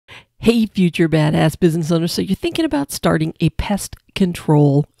Hey, future badass business owners. So you're thinking about starting a pest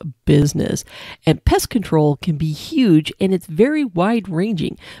control business, and pest control can be huge, and it's very wide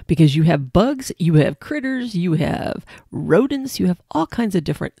ranging because you have bugs, you have critters, you have rodents, you have all kinds of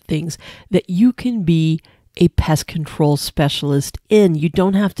different things that you can be a pest control specialist in. You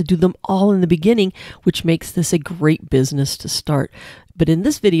don't have to do them all in the beginning, which makes this a great business to start. But in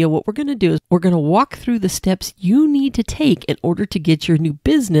this video, what we're going to do is we're going to walk through the steps you need to take in order to get your new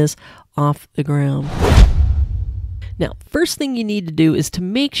business off the ground. Now, first thing you need to do is to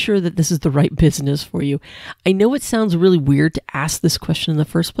make sure that this is the right business for you. I know it sounds really weird to ask this question in the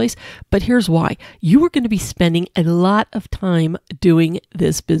first place, but here's why. You are going to be spending a lot of time doing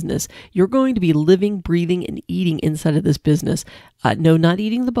this business. You're going to be living, breathing, and eating inside of this business. No, not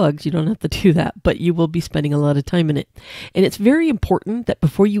eating the bugs. You don't have to do that, but you will be spending a lot of time in it. And it's very important that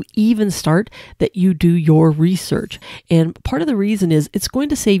before you even start, that you do your research. And part of the reason is it's going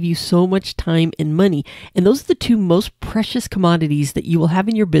to save you so much time and money. And those are the two most precious commodities that you will have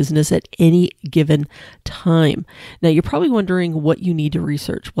in your business at any given time. Now, you're probably wondering what you need to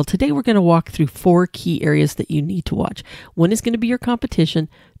research. Well, today we're going to walk through 4 key areas that you need to watch. 1 is going to be your competition.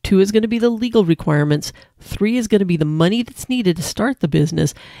 2 is going to be the legal requirements. 3 is going to be the money that's needed to start the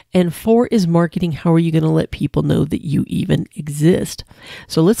business. And 4 is marketing. How are you going to let people know that you even exist?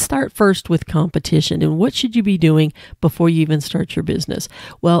 So let's start first with competition. And what should you be doing before you even start your business?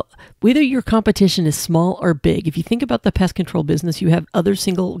 Well, whether your competition is small or big, if you think about the pest control business, you have other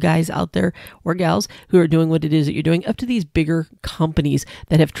single guys out there or gals who are doing what it is that you're doing, up to these bigger companies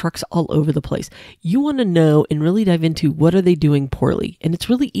that have trucks all over the place. You want to know and really dive into what are they doing poorly. And it's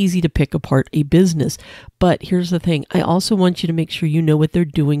really easy to pick apart a business. But here's the thing. I also want you to make sure you know what they're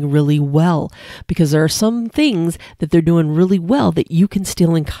doing really well, because there are some things that they're doing really well that you can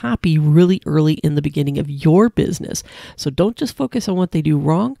steal and copy really early in the beginning of your business. So don't just focus on what they do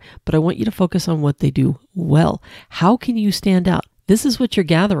wrong, but I want you to focus on what they do well. How can you stand out? This is what you're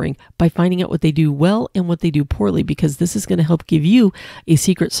gathering by finding out what they do well and what they do poorly, because this is going to help give you a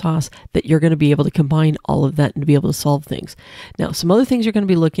secret sauce that you're going to be able to combine all of that and to be able to solve things. Now, some other things you're going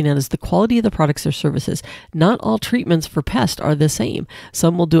to be looking at is the quality of the products or services. Not all treatments for pests are the same.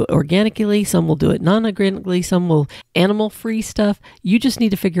 Some will do it organically, some will do it non-organically, some will animal-free stuff. You just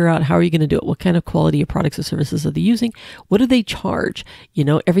need to figure out how are you going to do it. What kind of quality of products or services are they using? What do they charge? You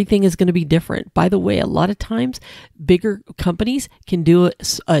know, everything is going to be different. By the way, a lot of times, bigger companies can do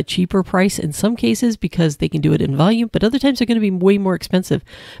a cheaper price in some cases because they can do it in volume, but other times they're going to be way more expensive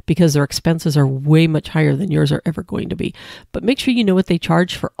because their expenses are way much higher than yours are ever going to be. But make sure you know what they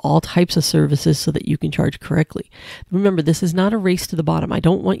charge for all types of services so that you can charge correctly. Remember, this is not a race to the bottom. I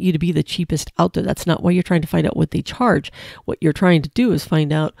don't want you to be the cheapest out there. That's not why you're trying to find out what they charge. What you're trying to do is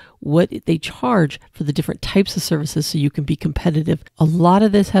find out what they charge for the different types of services so you can be competitive. A lot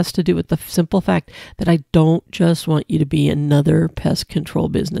of this has to do with the simple fact that I don't just want you to be another pest control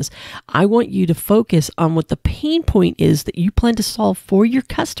business. I want you to focus on what the pain point is that you plan to solve for your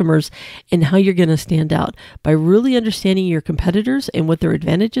customers and how you're going to stand out. By really understanding your competitors and what their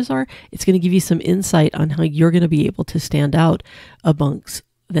advantages are, it's going to give you some insight on how you're going to be able to stand out amongst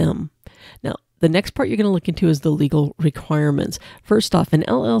them. Now, the next part you're going to look into is the legal requirements. First off, an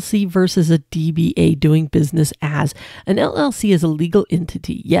LLC versus a DBA, doing business as. An LLC is a legal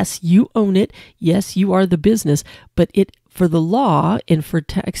entity. Yes, you own it. Yes, you are the business, but for the law and for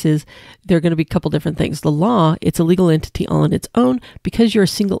taxes, there are going to be a couple different things. The law, it's a legal entity all on its own. Because you're a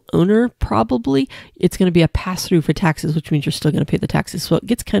single owner, probably it's going to be a pass-through for taxes, which means you're still going to pay the taxes. So it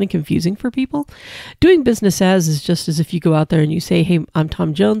gets kind of confusing for people. Doing business as is just as if you go out there and you say, hey, I'm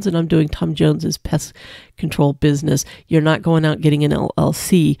Tom Jones and I'm doing Tom Jones's pest control business. You're not going out getting an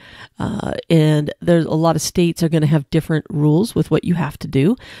LLC. And there's a lot of states are going to have different rules with what you have to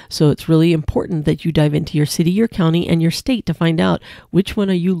do. So it's really important that you dive into your city, your county, and your state to find out which one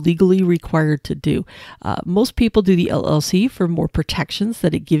are you legally required to do. Most people do the LLC for more protections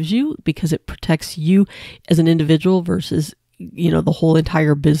that it gives you because it protects you as an individual versus the whole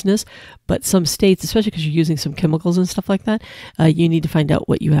entire business. But some states, especially because you're using some chemicals and stuff like that, you need to find out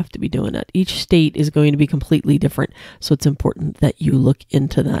what you have to be doing at. Each state is going to be completely different. So it's important that you look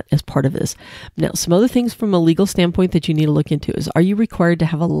into that as part of this. Now, some other things from a legal standpoint that you need to look into is, are you required to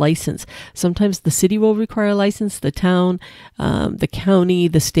have a license? Sometimes the city will require a license, the town, the county,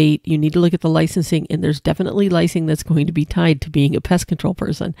 the state. You need to look at the licensing, and there's definitely licensing that's going to be tied to being a pest control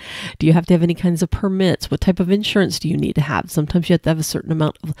person. Do you have to have any kinds of permits? What type of insurance do you need to have? Sometimes you have to have a certain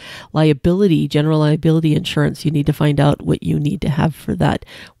amount of liability, general liability insurance. You need to find out what you need to have for that.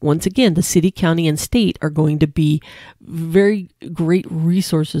 Once again, the city, county, and state are going to be very great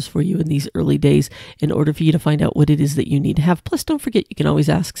resources for you in these early days in order for you to find out what it is that you need to have. Plus, don't forget, you can always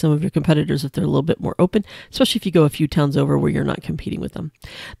ask some of your competitors if they're a little bit more open, especially if you go a few towns over where you're not competing with them.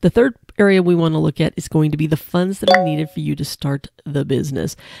 The third area we want to look at is going to be the funds that are needed for you to start the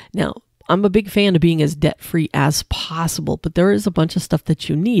business. Now, I'm a big fan of being as debt-free as possible, but there is a bunch of stuff that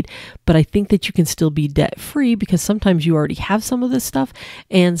you need. But I think that you can still be debt-free because sometimes you already have some of this stuff,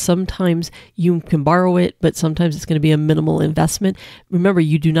 and sometimes you can borrow it, but sometimes it's going to be a minimal investment. Remember,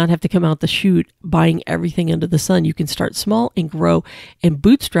 you do not have to come out the chute buying everything under the sun. You can start small and grow and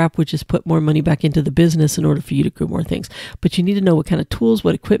bootstrap, which is put more money back into the business in order for you to grow more things. But you need to know what kind of tools,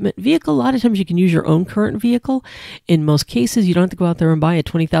 what equipment, vehicle. A lot of times you can use your own current vehicle. In most cases, you don't have to go out there and buy a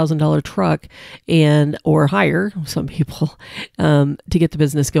 $20,000 truck or hire some people to get the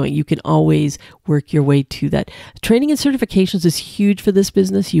business going. You can always work your way to that. Training and certifications is huge for this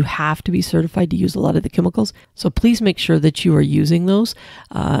business. You have to be certified to use a lot of the chemicals. So please make sure that you are using those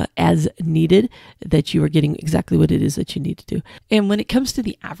as needed, that you are getting exactly what it is that you need to do. And when it comes to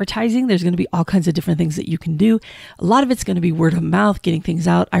the advertising, there's going to be all kinds of different things that you can do. A lot of it's going to be word of mouth, getting things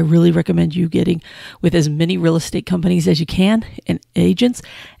out. I really recommend you getting with as many real estate companies as you can and agents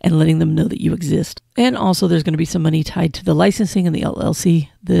and letting them know that you exist. And also there's going to be some money tied to the licensing and the LLC,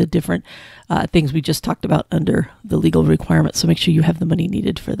 the different things we just talked about under the legal requirements. So make sure you have the money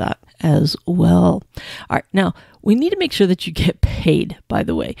needed for that as well. All right. Now, we need to make sure that you get paid, by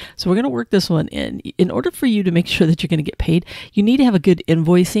the way. So we're going to work this one in. In order for you to make sure that you're going to get paid, you need to have a good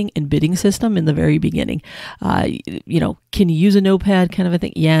invoicing and bidding system in the very beginning. Can you use a notepad kind of a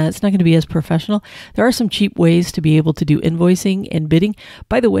thing? Yeah, it's not going to be as professional. There are some cheap ways to be able to do invoicing and bidding.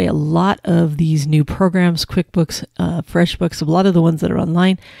 By the way, a lot of these new programs, QuickBooks, FreshBooks, a lot of the ones that are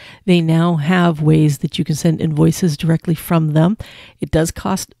online, they now have ways that you can send invoices directly from them. It does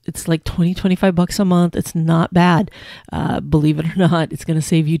cost, it's like $20-25 a month. It's not bad. Believe it or not, it's going to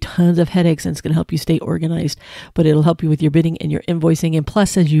save you tons of headaches and it's going to help you stay organized, but it'll help you with your bidding and your invoicing. And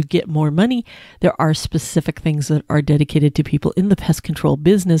plus, as you get more money, there are specific things that are dedicated to people in the pest control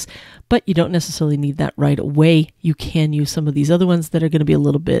business, but you don't necessarily need that right away. You can use some of these other ones that are going to be a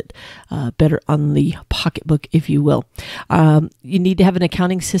little bit better on the pocketbook, if you will. You need to have an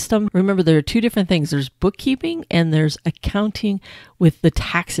accounting system. Remember, there are two different things. There's bookkeeping and there's accounting with the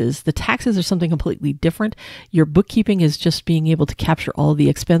taxes. The taxes are something completely different. Your bookkeeping is just being able to capture all of the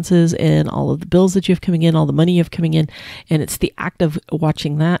expenses and all of the bills that you have coming in, all the money you have coming in. And it's the act of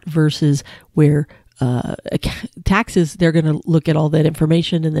watching that versus where taxes, they're going to look at all that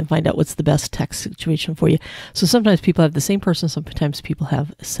information and then find out what's the best tax situation for you. So sometimes people have the same person, sometimes people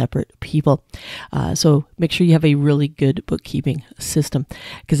have separate people. So make sure you have a really good bookkeeping system,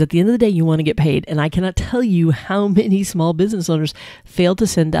 because at the end of the day, you want to get paid. And I cannot tell you how many small business owners fail to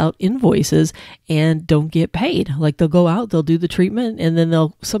send out invoices and don't get paid. Like they'll go out, they'll do the treatment, and then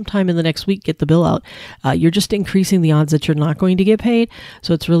they'll sometime in the next week get the bill out. You're just increasing the odds that you're not going to get paid.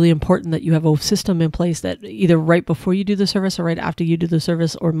 So it's really important that you have a system in place that either right before you do the service or right after you do the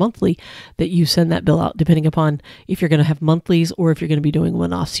service or monthly, that you send that bill out, depending upon if you're going to have monthlies or if you're going to be doing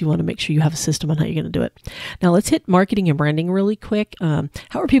one-offs. You want to make sure you have a system on how you're going to do it. Now let's hit marketing and branding really quick. How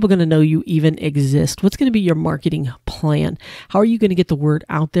are people going to know you even exist? What's going to be your marketing plan? How are you going to get the word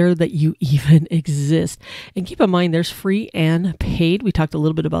out there that you even exist? And keep in mind, there's free and paid. We talked a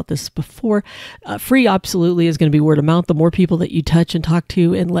little bit about this before. Free absolutely is going to be word of mouth. The more people that you touch and talk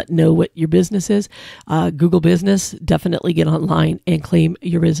to and let know what your business is. Google Business, definitely get online and claim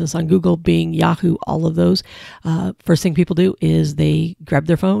your business on Google, Bing, Yahoo, all of those. First thing people do is they grab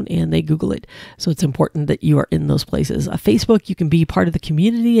their phone and they Google it. So it's important that you are in those places. Facebook, you can be part of the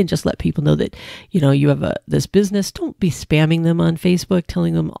community and just let people know that, you have this business. Don't be spamming them on Facebook,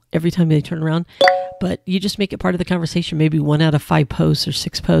 telling them every time they turn around, but you just make it part of the conversation, maybe 1 out of 5 posts or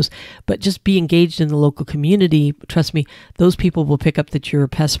 6 posts, but just be engaged in the local community. Trust me, those people will pick up that you're a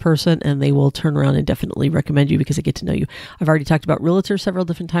pest person and they will turn around and definitely recommend you because they get to know you. I've already talked about realtors several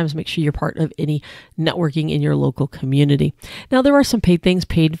different times. Make sure you're part of any networking in your local community. Now, there are some paid things,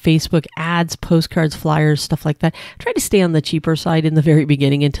 paid Facebook ads, postcards, flyers, stuff like that. Try to stay on the cheaper side in the very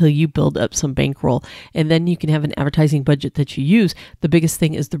beginning until you build up some bankroll, and then you can have an advertising budget that you use. The biggest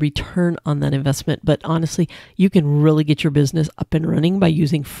thing is the return on that investment. but honestly, you can really get your business up and running by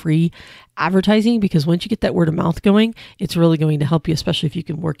using free advertising, because once you get that word of mouth going, it's really going to help you, especially if you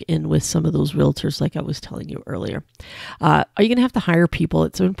can work in with some of those realtors like I was telling you earlier. Are you going to have to hire people?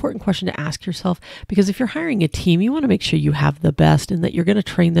 It's an important question to ask yourself, because if you're hiring a team, you want to make sure you have the best and that you're going to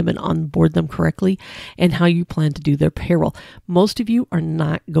train them and onboard them correctly, and how you plan to do their payroll. Most of you are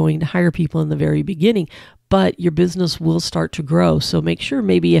not going to hire people in the very beginning, but your business will start to grow. So make sure,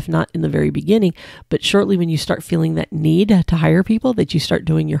 maybe if not in the very beginning, but shortly when you start feeling that need to hire people, that you start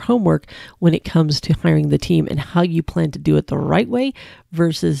doing your homework when it comes to hiring the team and how you plan to do it the right way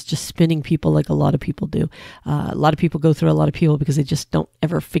versus just spinning people like a lot of people do. A lot of people go through a lot of people because they just don't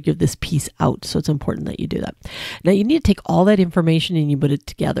ever figure this piece out. So it's important that you do that. Now you need to take all that information and you put it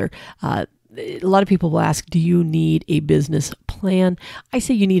together. A lot of people will ask, do you need a business plan? I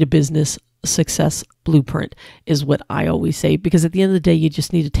say you need a business success blueprint is what I always say, because at the end of the day, you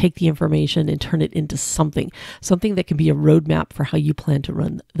just need to take the information and turn it into something that can be a roadmap for how you plan to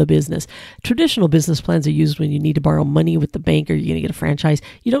run the business. Traditional business plans are used when you need to borrow money with the bank or you're going to get a franchise.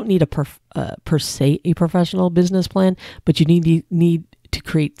 You don't need per se a professional business plan, but you need to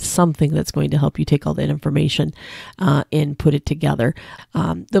create something that's going to help you take all that information and put it together.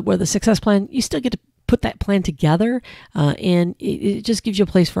 Where the success plan, you still get to put that plan together, and it just gives you a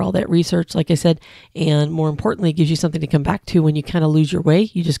place for all that research, like I said, and more importantly, it gives you something to come back to when you kind of lose your way.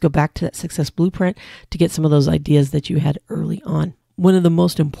 You just go back to that success blueprint to get some of those ideas that you had early on. One of the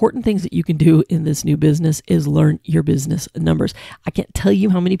most important things that you can do in this new business is learn your business numbers. I can't tell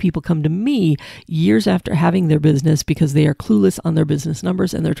you how many people come to me years after having their business because they are clueless on their business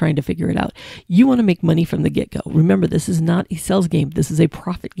numbers and they're trying to figure it out. You want to make money from the get-go. Remember, this is not a sales game. This is a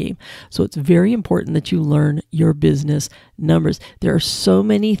profit game. So it's very important that you learn your business numbers. There are so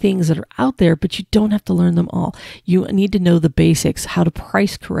many things that are out there, but you don't have to learn them all. You need to know the basics, how to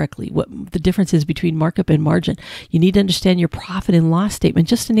price correctly, what the difference is between markup and margin. You need to understand your profit and loss statement,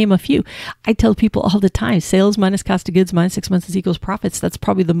 just to name a few. I tell people all the time, sales minus cost of goods minus 6 months equals profits. That's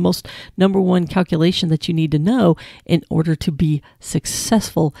probably the most number one calculation that you need to know in order to be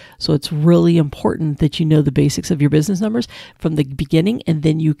successful. So it's really important that you know the basics of your business numbers from the beginning, and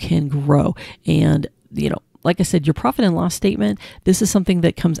then you can grow. And, like I said, your profit and loss statement, this is something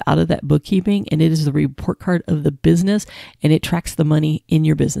that comes out of that bookkeeping, and it is the report card of the business, and it tracks the money in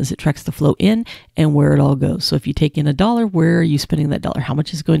your business. It tracks the flow in and where it all goes. So if you take in $1, where are you spending that dollar? How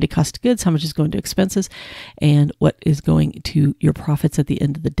much is going to cost of goods? How much is going to expenses? And what is going to your profits at the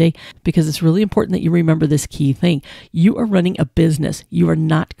end of the day? Because it's really important that you remember this key thing. You are running a business. You are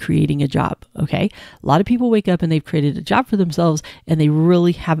not creating a job, okay? A lot of people wake up and they've created a job for themselves, and they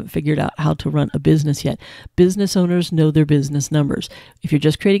really haven't figured out how to run a business yet. Business owners know their business numbers. If you're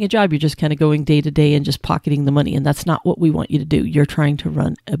just creating a job, you're just kind of going day to day and just pocketing the money. And that's not what we want you to do. You're trying to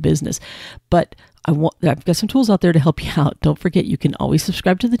run a business. But I've got some tools out there to help you out. Don't forget, you can always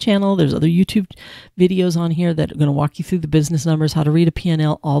subscribe to the channel. There's other YouTube videos on here that are going to walk you through the business numbers, how to read a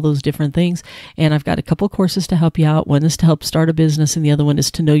P&L, all those different things. And I've got a couple of courses to help you out. One is to help start a business, and the other one is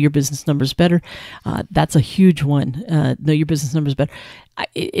to know your business numbers better. That's a huge one. Know your business numbers better.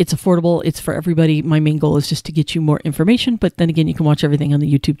 It's affordable. It's for everybody. My main goal is just to get you more information, but then again, you can watch everything on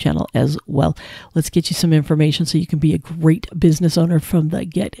the YouTube channel as well. Let's get you some information so you can be a great business owner from the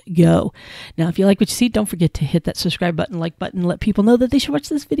get-go. Now, if you like what you see, don't forget to hit that subscribe button, like button, let people know that they should watch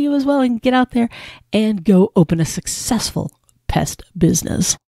this video as well, and get out there and go open a successful pest business.